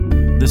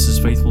This is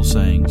Faithful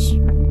Sayings,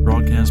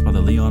 broadcast by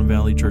the Leon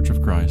Valley Church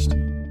of Christ.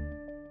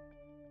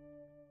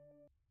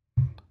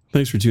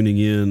 Thanks for tuning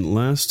in.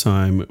 Last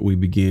time we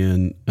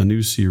began a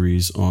new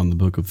series on the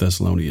book of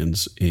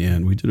Thessalonians,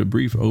 and we did a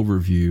brief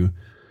overview,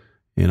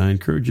 and I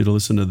encourage you to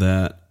listen to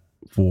that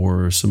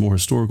for some more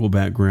historical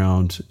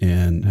background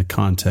and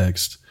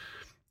context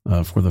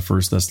for the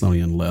First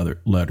Thessalonian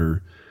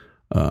letter.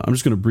 I'm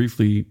just going to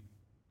briefly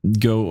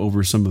go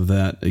over some of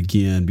that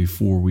again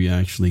before we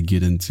actually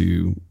get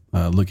into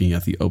looking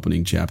at the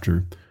opening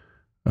chapter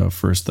of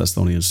First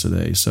Thessalonians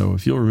today. So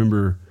if you'll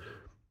remember,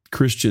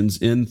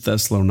 Christians in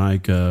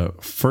Thessalonica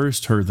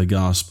first heard the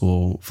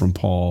gospel from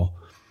Paul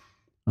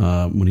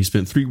when he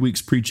spent 3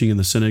 weeks preaching in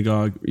the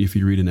synagogue. If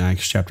you read in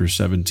Acts chapter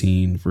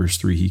 17, verse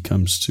 3, he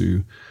comes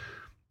to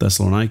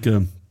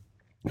Thessalonica,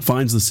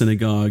 finds the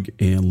synagogue,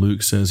 and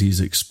Luke says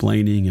he's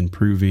explaining and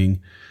proving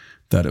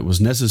that it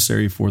was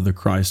necessary for the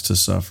Christ to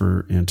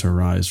suffer and to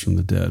rise from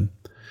the dead.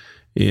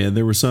 And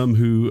there were some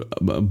who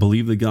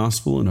believed the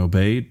gospel and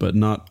obeyed, but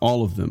not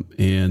all of them.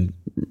 And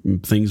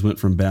things went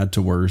from bad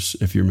to worse.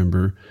 If you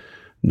remember,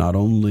 not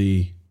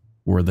only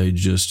were they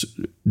just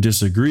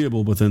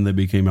disagreeable, but then they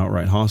became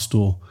outright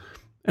hostile,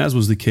 as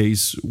was the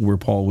case where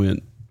Paul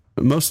went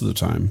most of the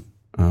time.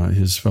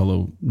 His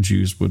fellow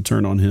Jews would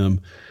turn on him.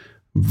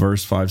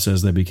 Verse 5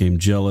 says they became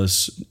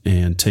jealous,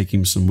 and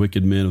taking some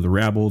wicked men of the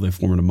rabble, they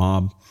formed a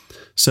mob,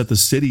 set the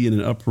city in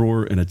an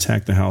uproar, and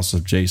attacked the house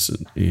of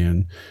Jason.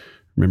 And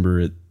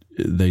remember,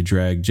 they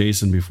dragged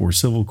Jason before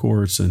civil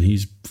courts, and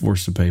he's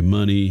forced to pay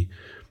money.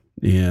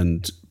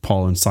 And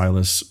Paul and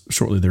Silas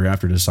shortly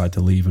thereafter decide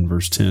to leave in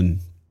verse 10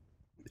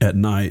 at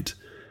night.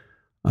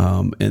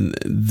 And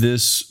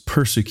this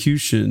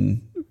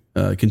persecution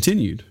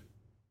continued.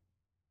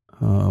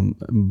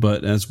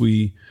 But as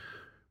we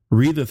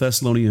read the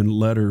Thessalonian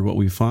letter, what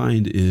we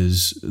find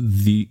is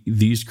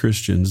these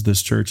Christians,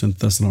 this church in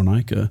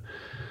Thessalonica,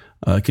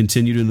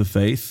 continued in the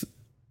faith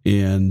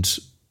and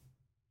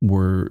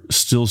were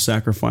still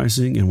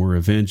sacrificing and were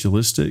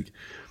evangelistic,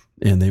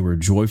 and they were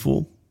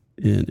joyful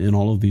in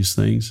all of these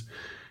things.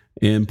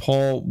 And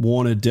Paul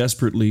wanted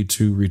desperately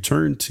to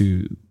return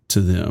to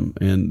them,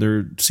 and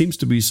there seems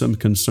to be some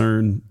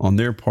concern on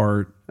their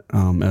part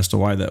as to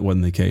why that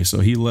wasn't the case.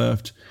 So he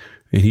left,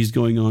 and he's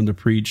going on to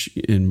preach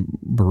in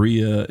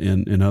Berea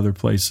and in other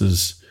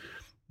places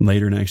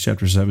later in Acts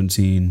chapter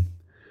 17.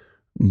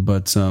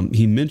 But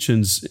he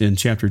mentions in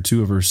chapter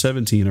 2 of verse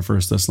 17 of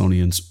 1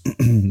 Thessalonians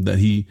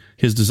that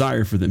his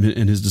desire for them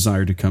and his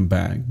desire to come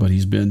back, but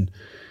he's been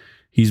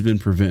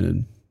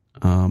prevented.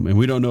 And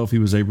we don't know if he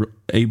was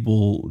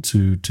able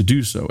to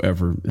do so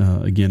ever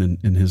again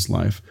in his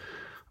life.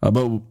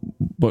 But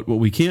what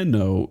we can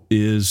know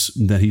is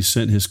that he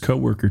sent his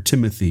co-worker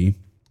Timothy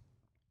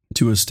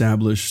to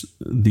establish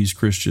these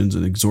Christians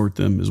and exhort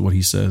them, is what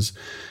he says.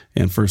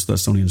 And 1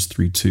 Thessalonians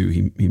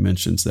 3:2, he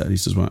mentions that. He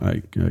says, well,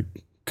 I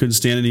couldn't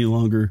stand any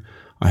longer.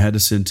 I had to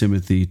send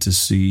Timothy to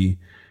see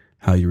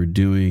how you were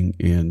doing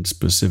and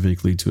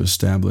specifically to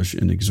establish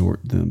and exhort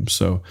them.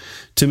 So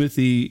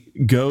Timothy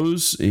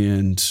goes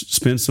and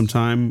spends some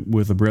time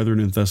with the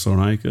brethren in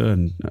Thessalonica,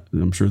 and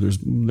I'm sure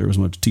there was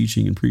much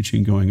teaching and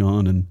preaching going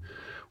on and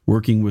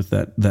working with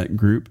that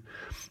group.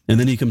 And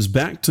then he comes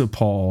back to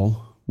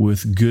Paul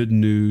with good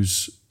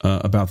news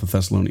about the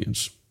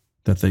Thessalonians,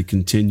 that they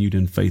continued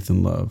in faith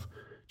and love,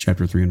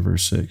 chapter 3 and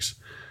verse 6.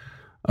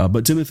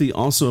 But Timothy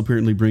also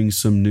apparently brings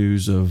some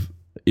news of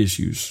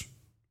issues,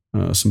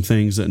 some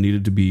things that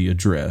needed to be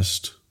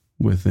addressed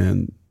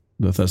within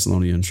the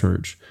Thessalonian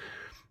church.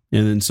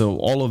 And then so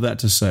all of that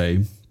to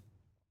say,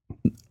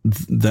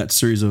 that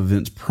series of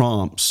events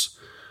prompts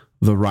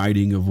the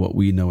writing of what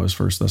we know as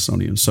First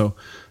Thessalonians. So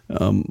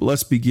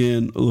let's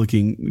begin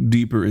looking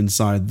deeper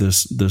inside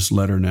this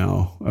letter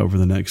now over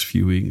the next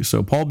few weeks.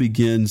 So Paul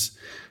begins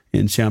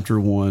in chapter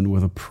 1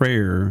 with a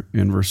prayer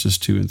in verses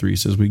 2 and 3. He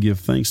says, "We give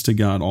thanks to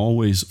God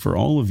always for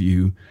all of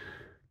you,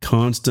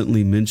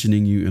 constantly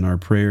mentioning you in our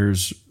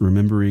prayers,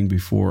 remembering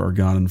before our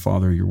God and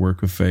Father your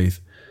work of faith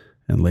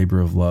and labor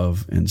of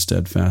love and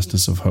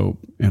steadfastness of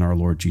hope in our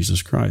Lord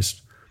Jesus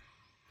Christ."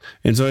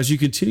 And so as you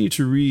continue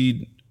to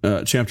read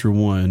chapter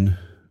 1,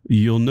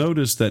 you'll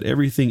notice that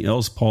everything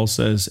else Paul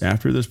says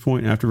after this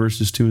point, after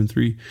verses 2 and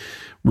 3,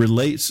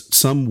 relates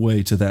some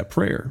way to that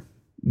prayer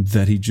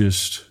that he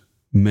just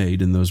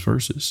made in those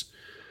verses.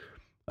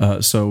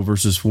 So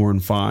verses 4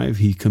 and 5,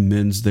 he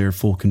commends their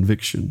full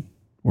conviction,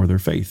 or their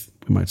faith,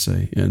 we might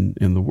say,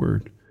 in the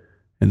word.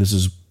 And this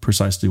is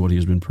precisely what he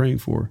has been praying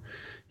for.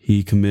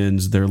 He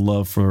commends their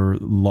love for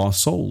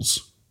lost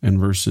souls in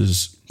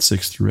verses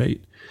 6 through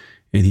 8.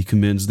 And he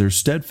commends their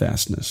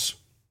steadfastness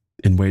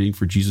in waiting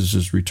for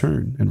Jesus'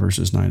 return in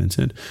verses 9 and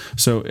 10.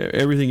 So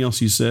everything else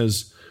he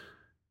says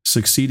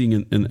succeeding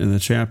in the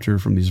chapter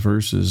from these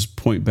verses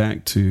point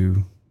back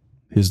to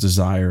his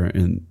desire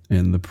and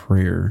the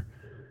prayer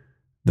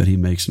that he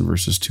makes in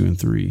verses 2 and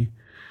 3.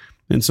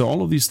 And so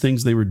all of these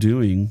things they were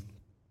doing,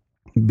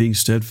 being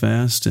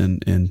steadfast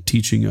and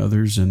teaching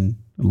others and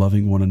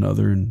loving one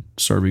another and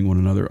serving one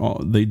another,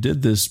 they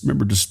did this,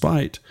 remember,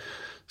 despite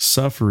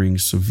suffering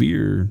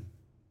severe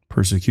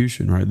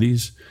persecution, right?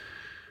 These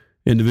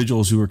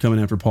individuals who were coming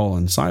after Paul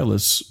and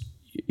Silas,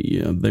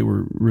 they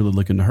were really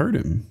looking to hurt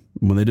him.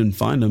 When they didn't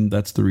find him,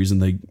 that's the reason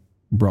they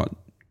brought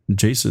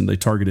Jason. They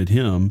targeted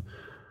him.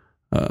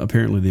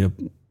 Apparently,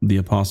 the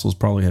apostles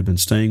probably had been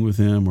staying with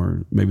him,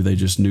 or maybe they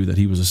just knew that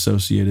he was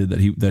associated,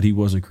 that he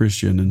was a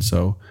Christian, and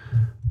so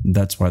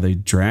that's why they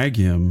drag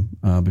him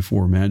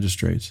before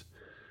magistrates.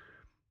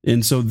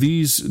 And so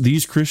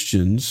these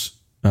Christians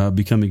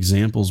become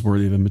examples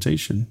worthy of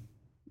imitation,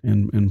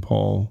 and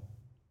Paul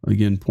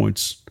again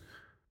points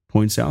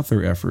out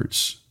their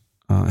efforts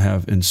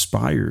have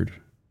inspired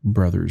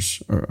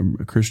brothers or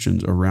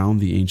Christians around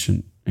the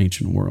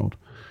ancient world.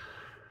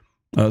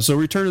 So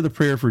return to the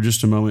prayer for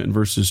just a moment in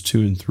verses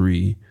 2 and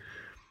 3.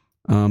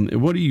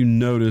 What do you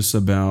notice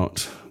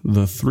about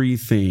the three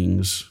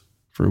things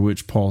for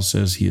which Paul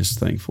says he is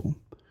thankful?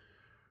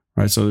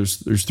 Right. So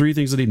there's three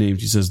things that he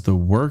names. He says the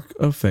work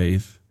of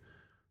faith,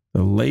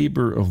 the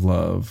labor of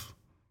love,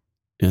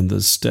 and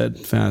the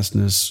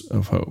steadfastness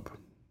of hope.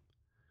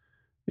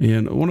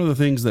 And one of the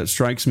things that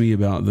strikes me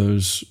about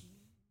those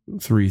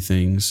three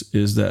things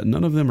is that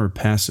none of them are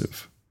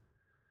passive.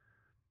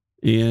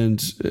 And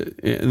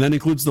that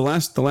includes the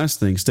last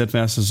thing,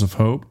 steadfastness of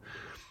hope.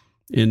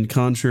 In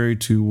contrary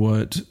to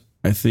what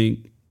I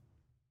think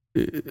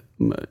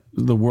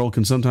the world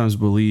can sometimes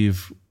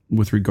believe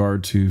with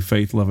regard to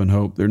faith, love, and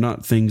hope, they're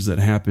not things that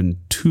happen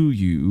to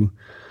you,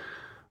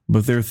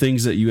 but they're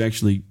things that you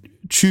actually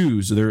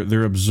choose.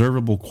 They're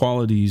observable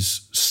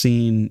qualities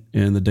seen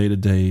in the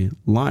day-to-day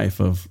life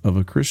of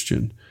a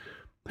Christian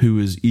who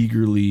is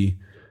eagerly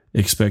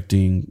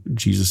expecting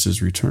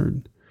Jesus'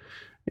 return.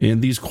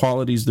 And these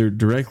qualities, they're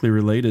directly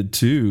related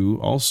to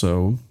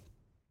also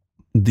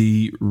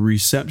the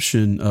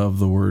reception of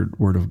the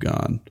word of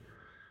God.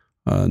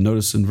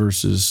 Notice in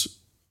verses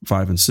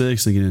 5 and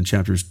 6, again in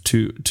chapters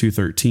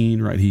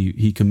 2:13, right?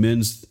 He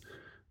commends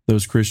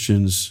those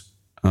Christians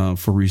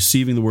for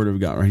receiving the word of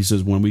God. Right? He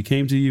says, when we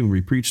came to you and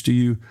we preached to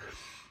you,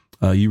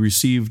 you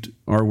received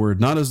our word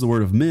not as the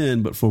word of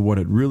men, but for what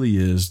it really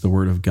is, the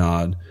word of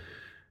God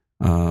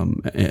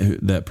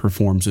that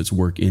performs its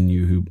work in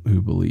you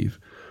who believe.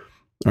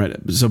 All right.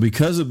 So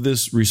because of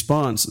this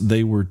response,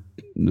 they were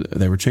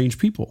changed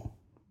people,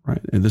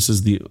 right? And this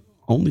is the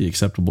only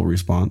acceptable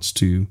response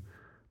to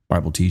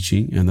Bible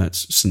teaching, and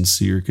that's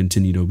sincere,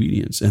 continued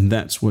obedience. And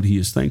that's what he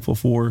is thankful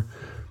for,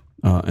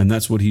 and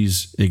that's what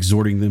he's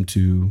exhorting them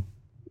to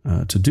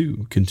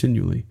do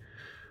continually.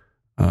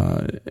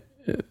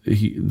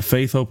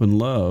 Faith, hope, and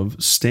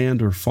love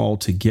stand or fall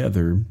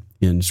together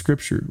in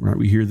Scripture, right?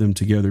 We hear them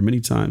together many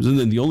times. And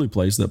then the only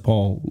place that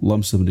Paul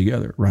lumps them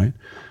together, right?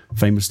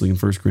 Famously in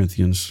 1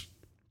 Corinthians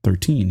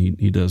 13,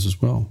 he does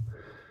as well.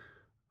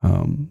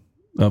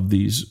 Of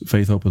these,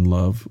 faith, hope, and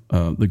love,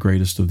 the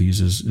greatest of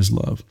these is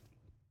love.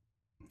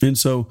 And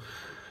so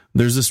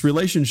there's this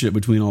relationship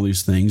between all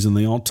these things, and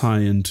they all tie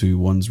into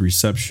one's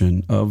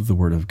reception of the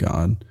Word of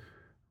God,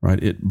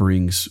 right? It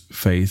brings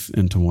faith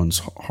into one's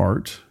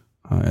heart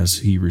as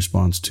he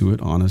responds to it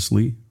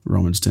honestly.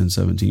 Romans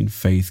 10:17,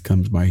 faith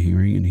comes by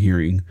hearing, and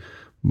hearing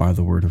by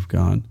the Word of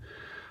God.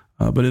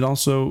 But it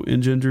also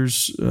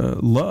engenders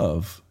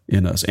love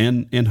in us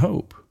and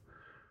hope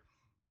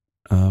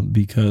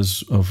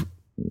because of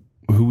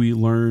who we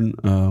learn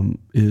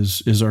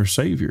is our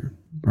Savior,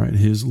 right?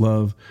 His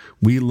love.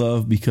 We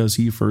love because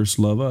he first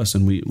loved us,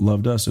 and we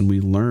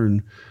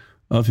learn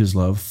of his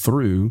love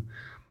through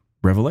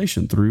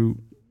revelation, through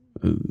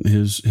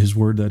his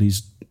word that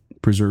he's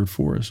preserved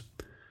for us.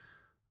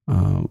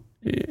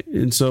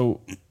 And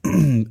so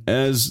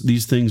as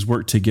these things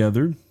work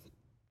together,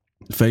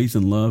 faith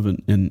and love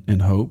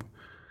and hope,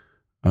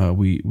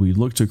 we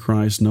look to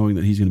Christ knowing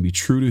that he's going to be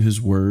true to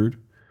his word.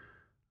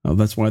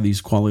 That's why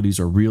these qualities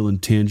are real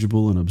and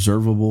tangible and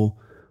observable,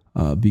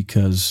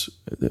 because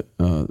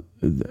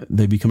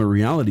they become a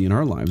reality in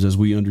our lives as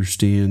we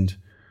understand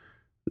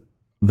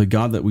the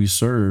God that we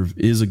serve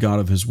is a God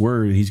of his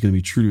word, and he's going to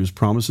be true to his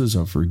promises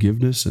of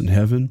forgiveness and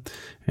heaven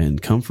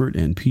and comfort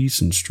and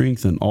peace and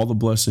strength and all the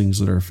blessings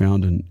that are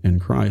found in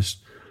Christ.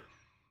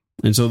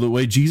 And so the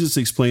way Jesus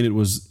explained it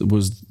was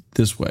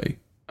this way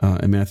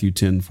in Matthew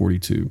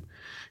 10:42.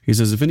 He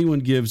says, if anyone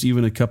gives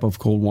even a cup of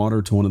cold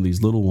water to one of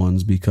these little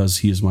ones because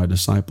he is my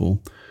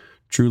disciple,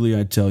 truly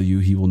I tell you,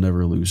 he will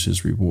never lose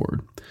his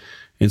reward.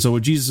 And so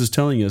what Jesus is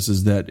telling us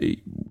is that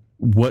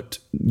what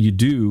you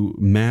do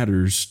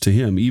matters to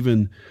him.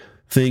 Even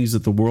things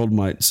that the world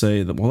might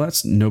say that, well,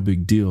 that's no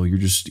big deal. You're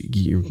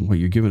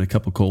giving a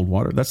cup of cold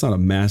water. That's not a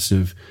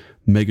massive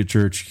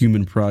megachurch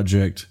human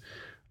project,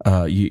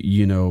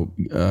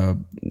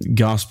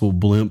 gospel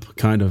blimp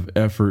kind of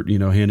effort,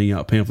 handing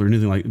out pamphlet or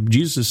anything like.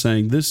 Jesus is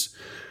saying this: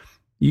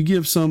 you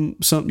give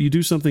you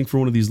do something for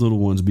one of these little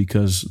ones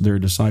because they're a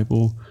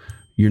disciple,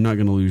 you're not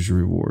going to lose your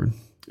reward.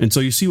 And so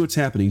you see what's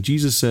happening.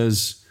 Jesus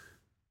says,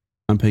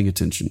 I'm paying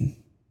attention.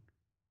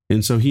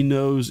 And so he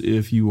knows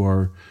if you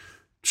are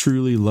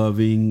truly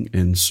loving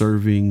and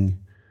serving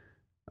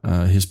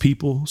his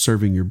people,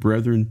 serving your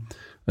brethren,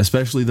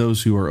 especially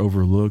those who are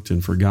overlooked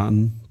and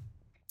forgotten.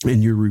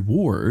 And your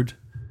reward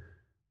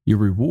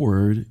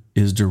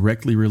is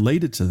directly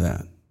related to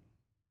that.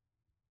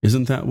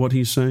 Isn't that what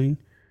he's saying?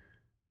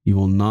 You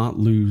will not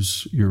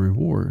lose your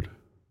reward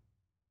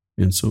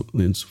so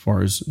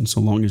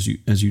long as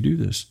you do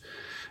this.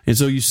 And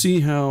so you see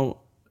how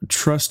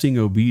trusting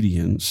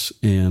obedience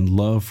and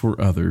love for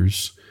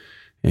others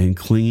and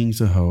clinging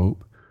to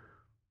hope,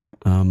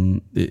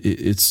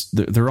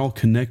 they're all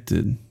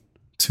connected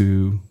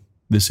to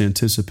this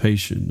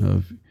anticipation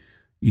of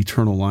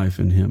eternal life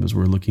in him as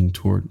we're looking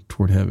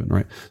toward heaven,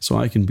 right? So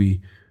I can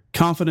be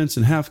confident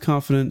and have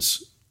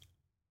confidence,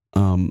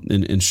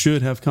 and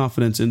should have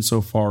confidence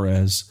insofar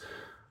as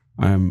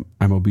I'm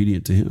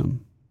obedient to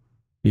him.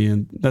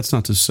 And that's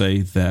not to say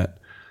that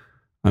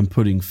I'm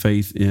putting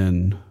faith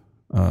in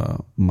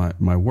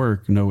my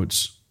work. No,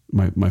 it's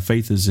my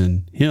faith is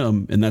in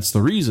him, and that's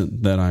the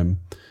reason that I'm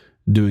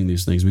doing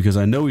these things, because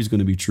I know he's going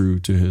to be true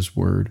to his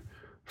word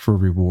for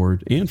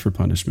reward and for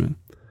punishment.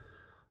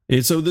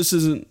 And so this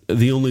isn't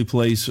the only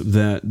place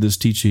that this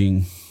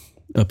teaching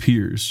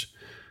appears.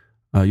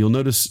 You'll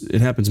notice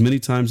it happens many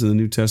times in the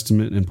New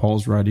Testament in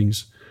Paul's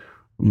writings.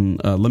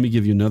 Let me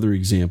give you another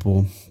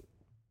example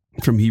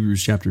from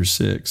Hebrews chapter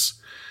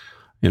 6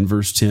 and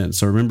verse 10.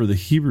 So remember the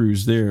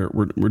Hebrews there.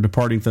 We're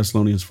departing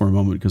Thessalonians for a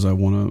moment because I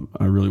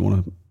really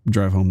want to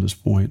drive home this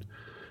point.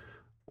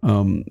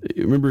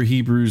 Remember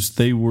Hebrews,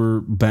 they were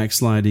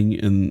backsliding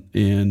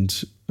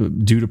and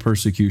due to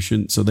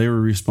persecution, so they were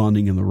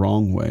responding in the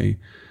wrong way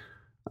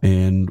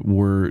and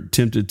were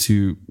tempted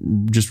to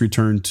just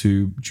return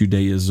to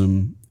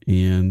Judaism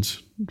and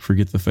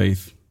forget the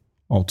faith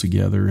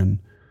altogether. And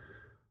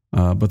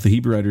but the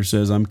Hebrew writer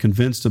says, I'm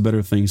convinced of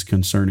better things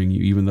concerning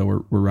you, even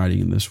though we're writing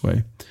in this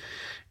way.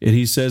 And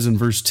he says in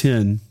verse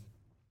 10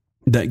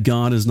 that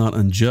God is not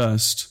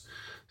unjust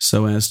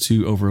so as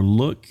to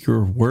overlook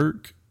your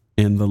work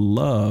and the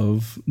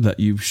love that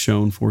you've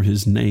shown for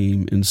his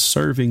name in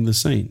serving the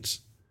saints.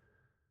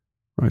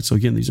 Right. So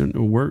again, these are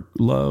work,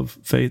 love,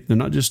 faith. They're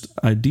not just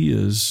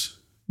ideas,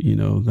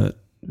 that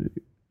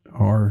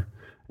are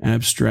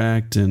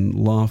abstract and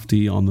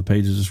lofty on the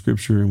pages of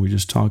Scripture and we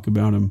just talk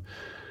about them.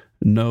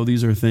 No,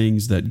 these are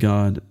things that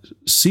God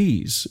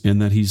sees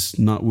and that he's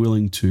not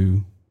willing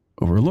to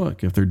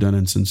overlook if they're done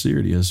in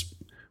sincerity as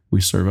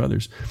we serve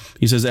others.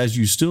 He says, as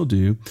you still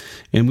do,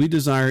 and we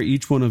desire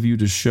each one of you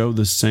to show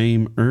the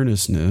same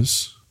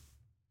earnestness,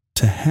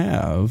 to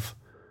have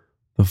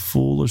the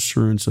full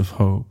assurance of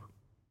hope.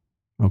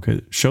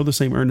 Okay, show the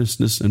same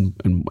earnestness and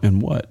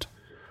what?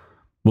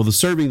 Well, the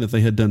serving that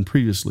they had done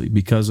previously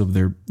because of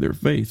their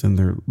faith and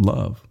their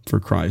love for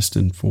Christ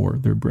and for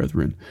their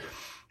brethren,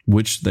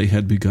 which they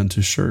had begun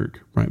to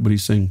shirk, right? But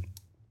he's saying,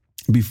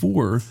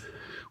 before,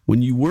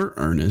 when you were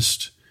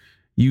earnest,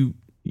 you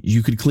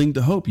could cling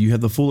to hope. You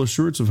had the full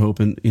assurance of hope,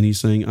 and he's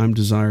saying, I'm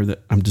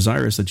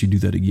desirous that you do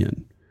that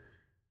again.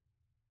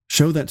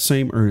 Show that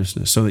same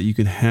earnestness so that you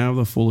can have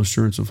the full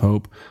assurance of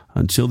hope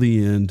until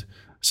the end,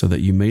 so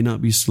that you may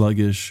not be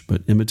sluggish,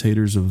 but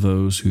imitators of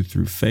those who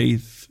through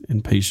faith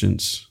and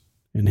patience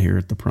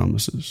inherit the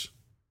promises.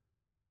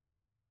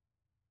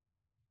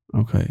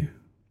 Okay.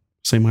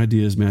 Same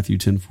idea as Matthew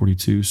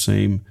 10:42,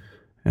 same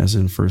as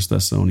in 1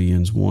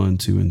 Thessalonians 1,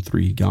 2, and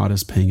 3. God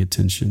is paying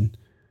attention.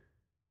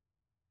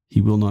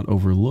 He will not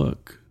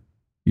overlook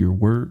your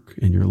work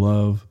and your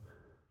love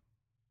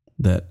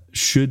that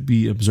should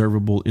be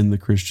observable in the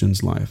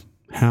Christian's life.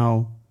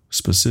 How?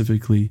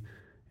 Specifically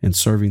in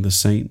serving the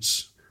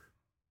saints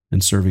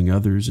and serving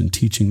others and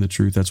teaching the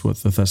truth. That's what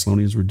the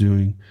Thessalonians were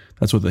doing.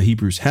 That's what the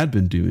Hebrews had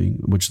been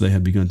doing, which they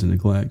had begun to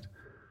neglect.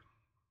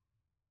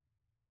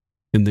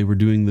 And they were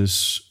doing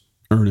this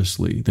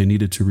earnestly. They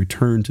needed to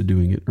return to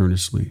doing it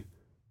earnestly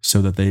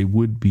so that they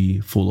would be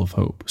full of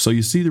hope. So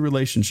you see the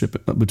relationship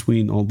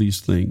between all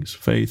these things: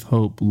 faith,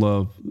 hope,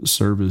 love,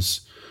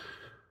 service.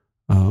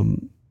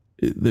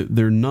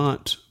 They're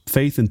not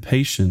faith and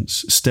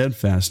patience,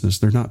 steadfastness.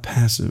 They're not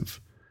passive.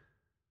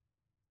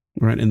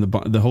 Right, and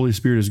the Holy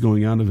Spirit is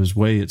going out of his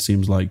way, it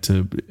seems like,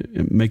 to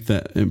make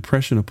that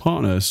impression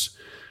upon us.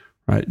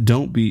 Right,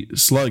 don't be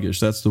sluggish.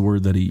 That's the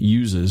word that he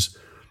uses.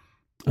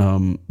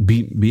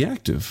 Be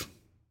active.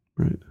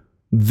 Right,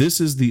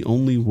 this is the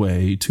only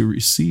way to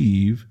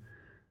receive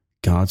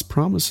God's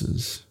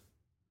promises.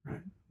 Right,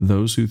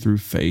 those who through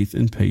faith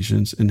and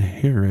patience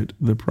inherit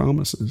the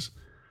promises.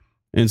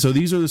 And so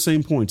these are the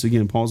same points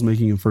again Paul's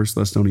making in 1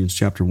 Thessalonians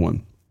chapter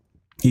 1.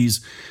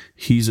 He's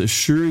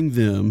assuring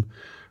them.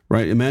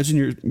 Right,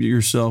 imagine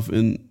yourself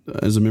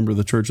as a member of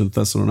the church in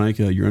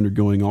Thessalonica. You're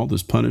undergoing all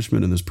this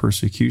punishment and this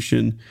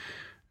persecution,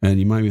 and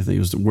you might be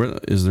thinking,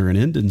 is there an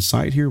end in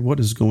sight here? What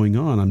is going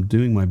on? I'm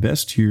doing my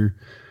best here.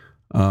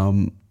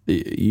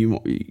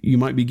 You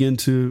might begin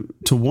to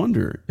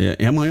wonder,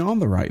 am I on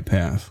the right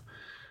path?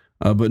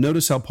 But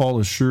notice how Paul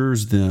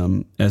assures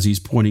them as he's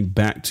pointing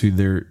back to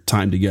their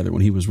time together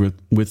when he was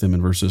with them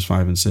in verses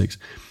 5 and 6.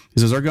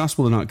 He says, our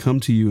gospel did not come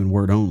to you in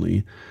word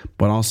only,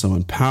 but also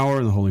in power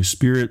and the Holy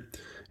Spirit,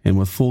 and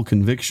with full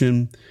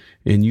conviction,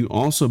 and you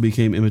also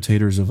became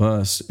imitators of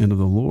us and of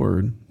the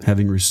Lord,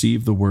 having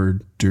received the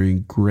word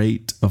during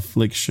great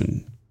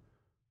affliction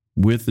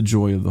with the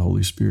joy of the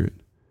Holy Spirit.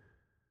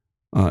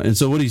 And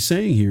so what he's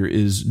saying here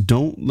is,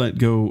 don't let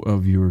go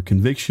of your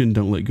conviction,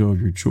 don't let go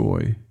of your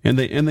joy. And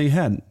they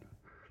hadn't.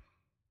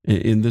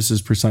 And this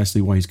is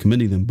precisely why he's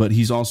commending them. But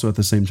he's also at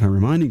the same time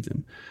reminding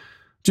them,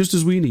 just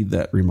as we need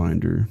that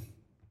reminder.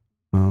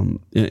 And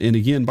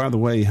again, by the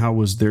way, how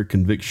was their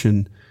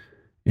conviction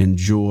and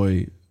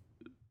joy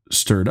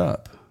stirred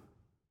up?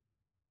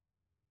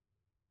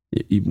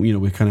 We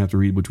kind of have to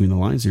read between the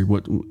lines here.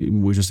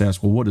 We just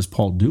ask, well, what is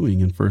Paul doing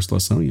in 1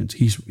 Thessalonians?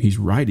 He's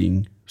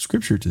writing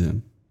scripture to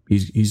them.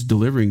 He's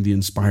delivering the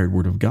inspired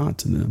word of God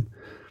to them.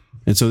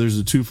 And so there's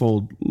a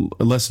twofold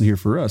lesson here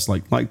for us.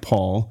 Like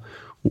Paul,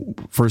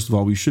 first of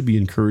all, we should be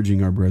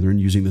encouraging our brethren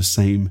using the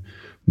same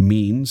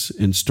means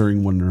and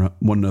stirring one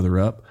another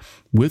up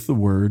with the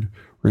word,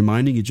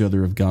 reminding each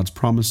other of God's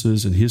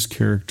promises and his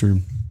character,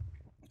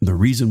 the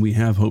reason we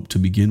have hope to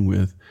begin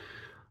with.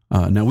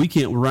 Now, we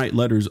can't write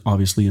letters,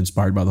 obviously,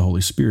 inspired by the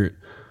Holy Spirit,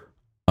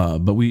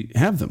 but we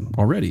have them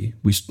already.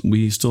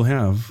 We still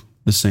have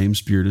the same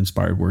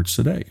Spirit-inspired words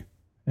today.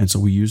 And so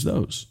we use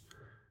those.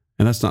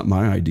 And that's not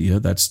my idea.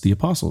 That's the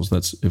apostles.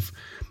 That's if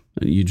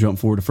you jump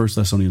forward to 1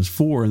 Thessalonians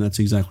 4, and that's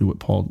exactly what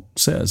Paul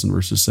says in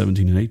verses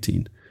 17 and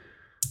 18.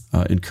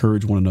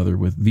 Encourage one another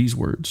with these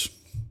words,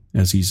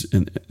 as he's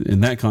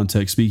in that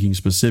context speaking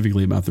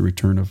specifically about the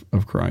return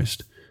of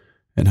Christ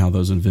and how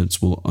those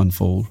events will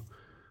unfold,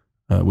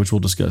 which we'll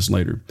discuss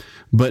later.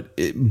 But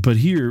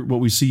here, what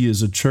we see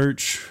is a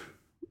church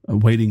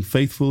waiting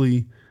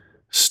faithfully,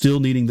 still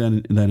needing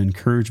that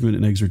encouragement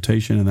and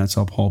exhortation, and that's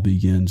how Paul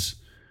begins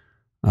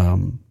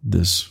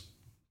this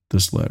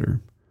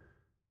letter.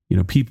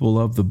 People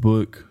of the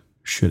book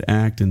should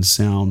act and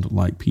sound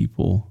like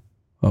people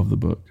of the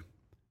book.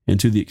 And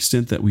to the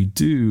extent that we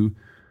do,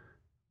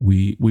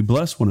 we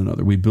bless one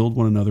another. We build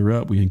one another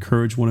up. We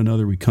encourage one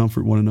another. We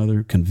comfort one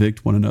another,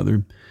 convict one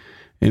another.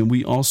 And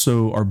we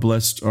also are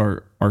blessed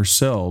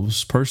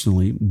ourselves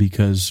personally,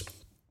 because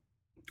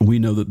we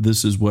know that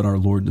this is what our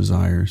Lord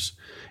desires.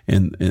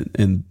 And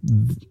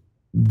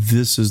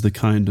this is the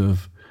kind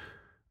of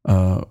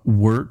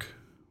work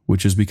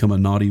which has become a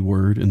naughty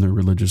word in the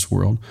religious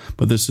world.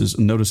 But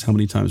notice how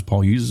many times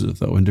Paul uses it,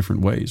 though, in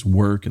different ways: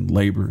 work and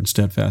labor and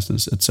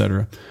steadfastness,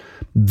 etc.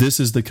 This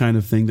is the kind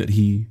of thing that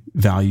he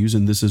values,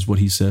 and this is what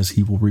he says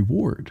he will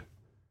reward.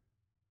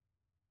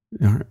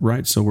 All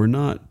right? So we're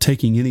not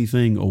taking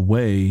anything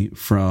away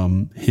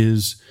from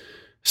his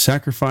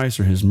sacrifice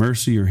or his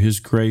mercy or his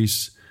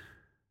grace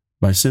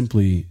by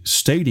simply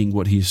stating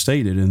what he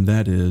stated, and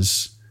that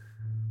is,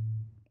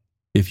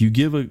 if you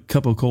give a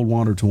cup of cold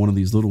water to one of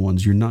these little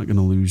ones, you're not going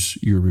to lose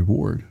your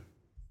reward.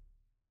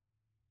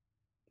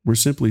 We're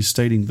simply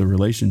stating the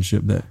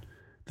relationship that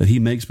he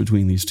makes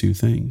between these two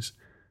things.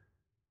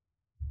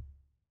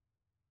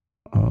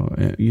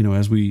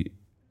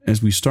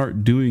 As we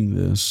start doing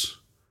this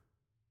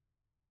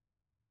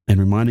and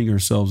reminding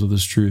ourselves of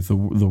this truth, the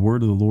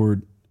word of the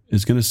Lord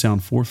is going to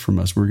sound forth from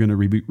us. We're going to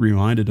be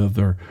reminded of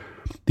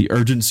the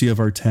urgency of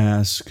our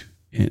task,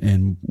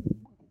 and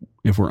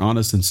if we're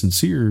honest and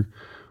sincere,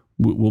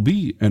 we'll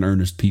be an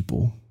earnest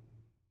people.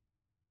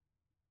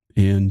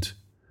 And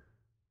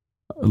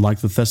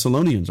like the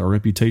Thessalonians, our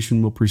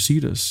reputation will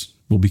precede us.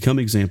 We'll become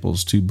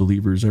examples to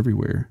believers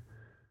everywhere.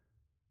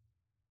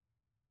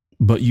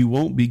 But you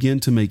won't begin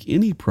to make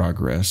any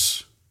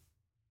progress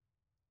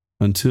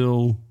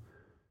until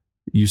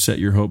you set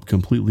your hope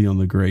completely on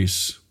the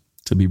grace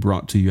to be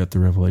brought to you at the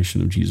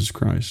revelation of Jesus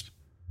Christ.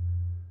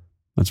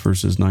 That's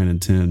verses 9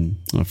 and 10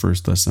 of 1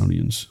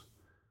 Thessalonians.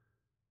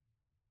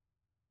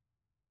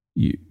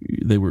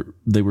 They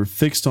were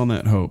fixed on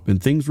that hope,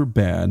 and things were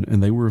bad,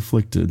 and they were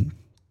afflicted,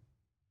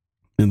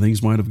 and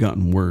things might have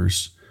gotten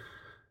worse,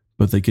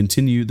 but they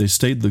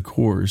stayed the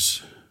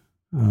course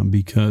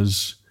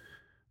because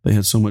they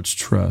had so much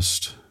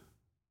trust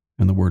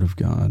in the Word of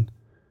God.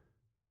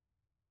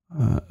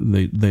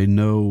 They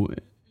know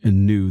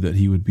and knew that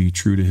he would be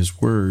true to his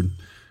word,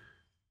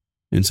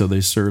 and so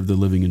they served the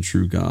living and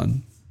true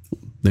God.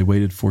 They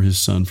waited for his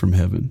Son from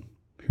heaven,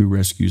 who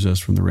rescues us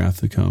from the wrath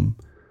to come,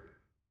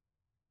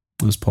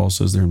 as Paul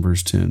says there in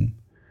verse 10.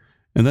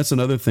 And that's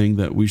another thing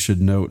that we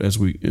should note as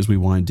we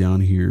wind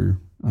down here,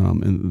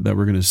 and that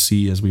we're going to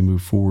see as we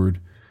move forward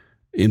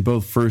in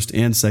both 1st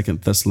and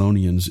 2nd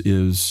Thessalonians,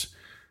 is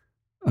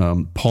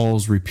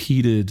Paul's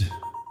repeated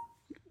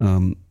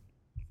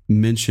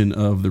mention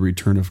of the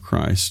return of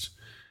Christ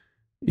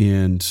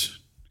and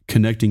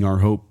connecting our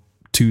hope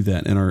to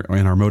that and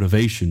our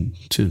motivation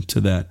to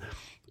that.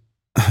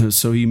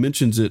 So he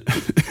mentions it,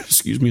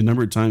 a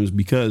number of times,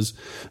 because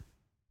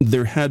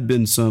there had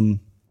been some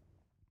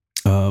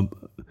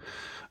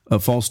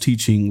false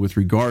teaching with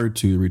regard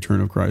to the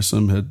return of Christ.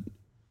 Some had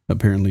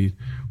apparently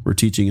were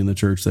teaching in the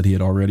church that he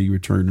had already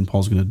returned, and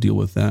Paul's going to deal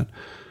with that.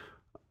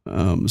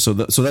 So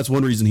that's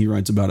one reason he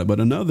writes about it. But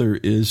another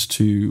is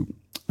to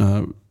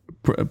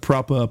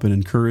prop up and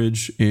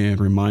encourage and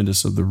remind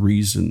us of the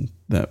reason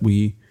that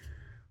we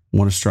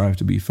want to strive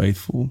to be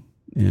faithful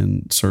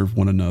and serve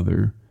one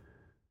another,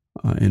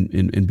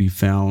 and be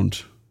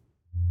found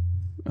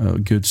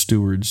good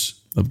stewards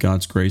of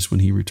God's grace when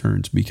he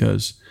returns,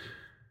 because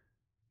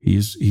He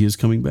is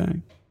coming back,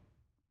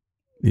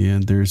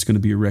 and there's going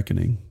to be a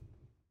reckoning.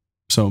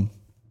 So,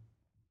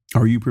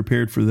 are you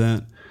prepared for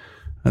that?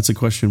 That's a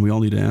question we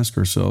all need to ask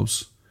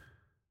ourselves.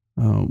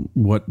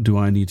 What do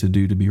I need to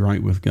do to be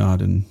right with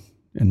God in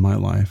my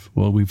life?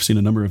 Well, we've seen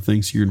a number of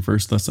things here in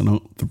First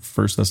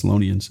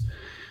Thessalonians.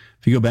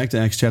 If you go back to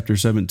Acts chapter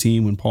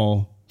 17, when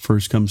Paul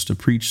first comes to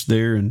preach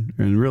there, and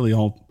really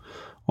all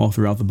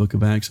throughout the book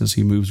of Acts as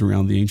he moves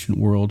around the ancient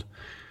world,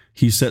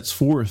 he sets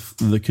forth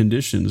the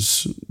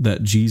conditions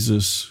that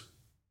Jesus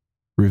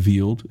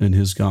revealed in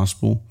his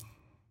gospel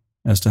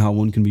as to how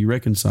one can be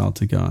reconciled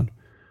to God.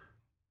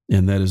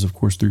 And that is, of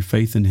course, through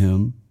faith in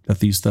him that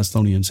these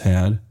Thessalonians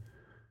had,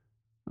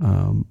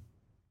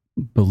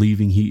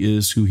 believing he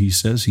is who he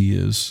says he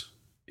is.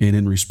 And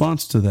in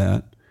response to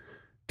that,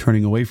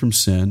 turning away from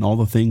sin, all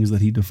the things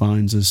that he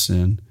defines as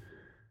sin,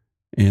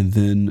 and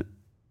then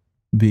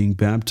being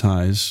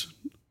baptized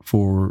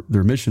for the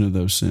remission of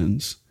those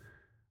sins.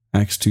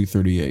 Acts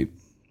 2:38.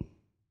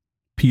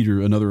 Peter,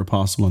 another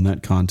apostle in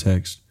that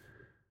context,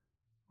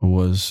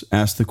 was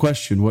asked the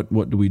question,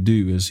 what do we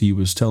do? As he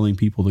was telling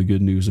people the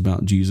good news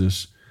about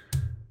Jesus,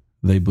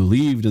 they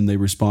believed and they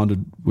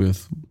responded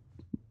with,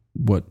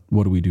 what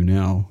do we do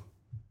now?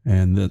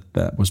 And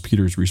that was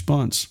Peter's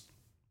response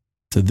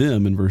to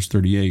them in verse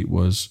 38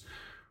 was,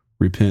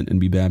 repent and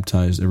be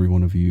baptized, every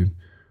one of you,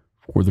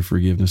 for the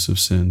forgiveness of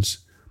sins,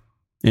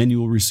 and you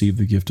will receive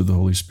the gift of the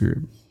Holy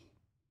Spirit.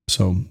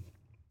 So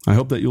I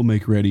hope that you'll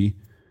make ready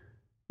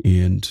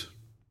and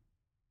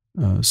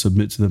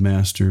submit to the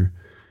Master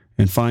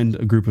and find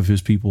a group of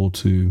his people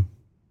to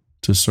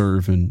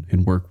serve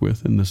and work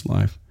with in this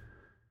life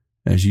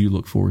as you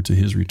look forward to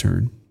his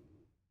return.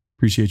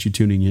 Appreciate you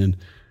tuning in, and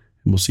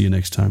we'll see you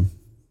next time.